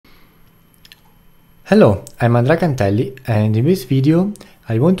Hello, I'm Andrea Cantelli, and in this video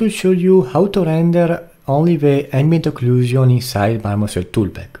I want to show you how to render only the ambient occlusion inside Marmoset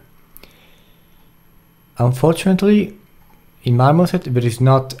Toolbag. Unfortunately, in Marmoset there is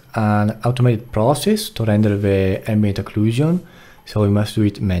not an automated process to render the ambient occlusion, so we must do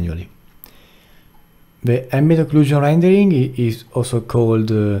it manually. The ambient occlusion rendering is also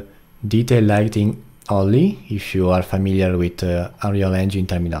called detail lighting only, if you are familiar with Unreal Engine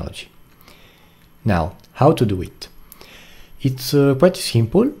terminology. Now, how to do it? It's quite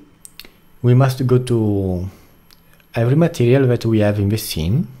simple. We must go to every material that we have in the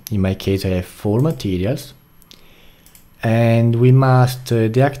scene. In my case, I have 4 materials. And we must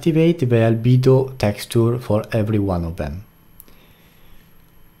deactivate the albedo texture for every one of them.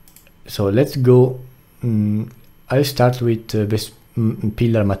 So let's go. I'll start with this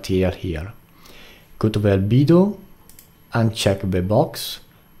pillar material here. Go to the albedo, uncheck the box,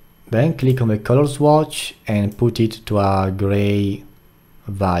 then click on the color swatch and put it to a gray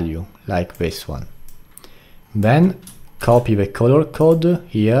value like this one. Then copy the color code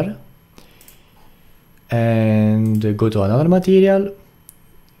here and go to another material,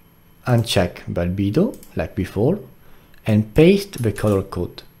 uncheck the albedo like before and paste the color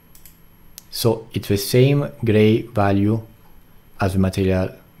code. So it's the same gray value as the material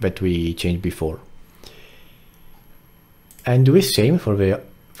that we changed before. And do the same for the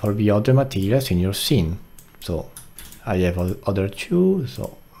other materials in your scene. So I have other 2,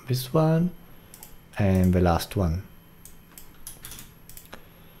 so this one and the last one.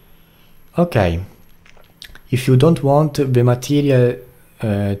 Okay, if you don't want the material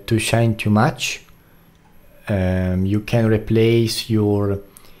to shine too much, you can replace your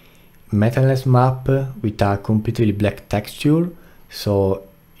metalness map with a completely black texture, so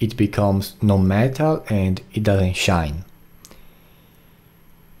it becomes non-metal and it doesn't shine.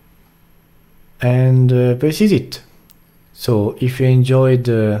 And this is it. So if you enjoyed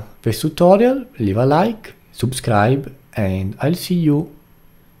this tutorial, leave a like, subscribe, and I'll see you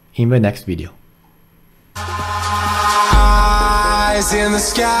in the next video. Eyes in the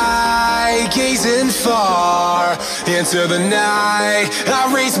sky, gazing far into the night.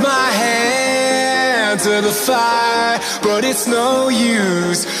 I raise my hand to the fire, but it's no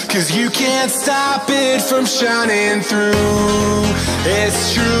use, 'cause you can't stop it from shining through.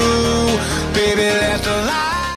 It's true, baby, let the light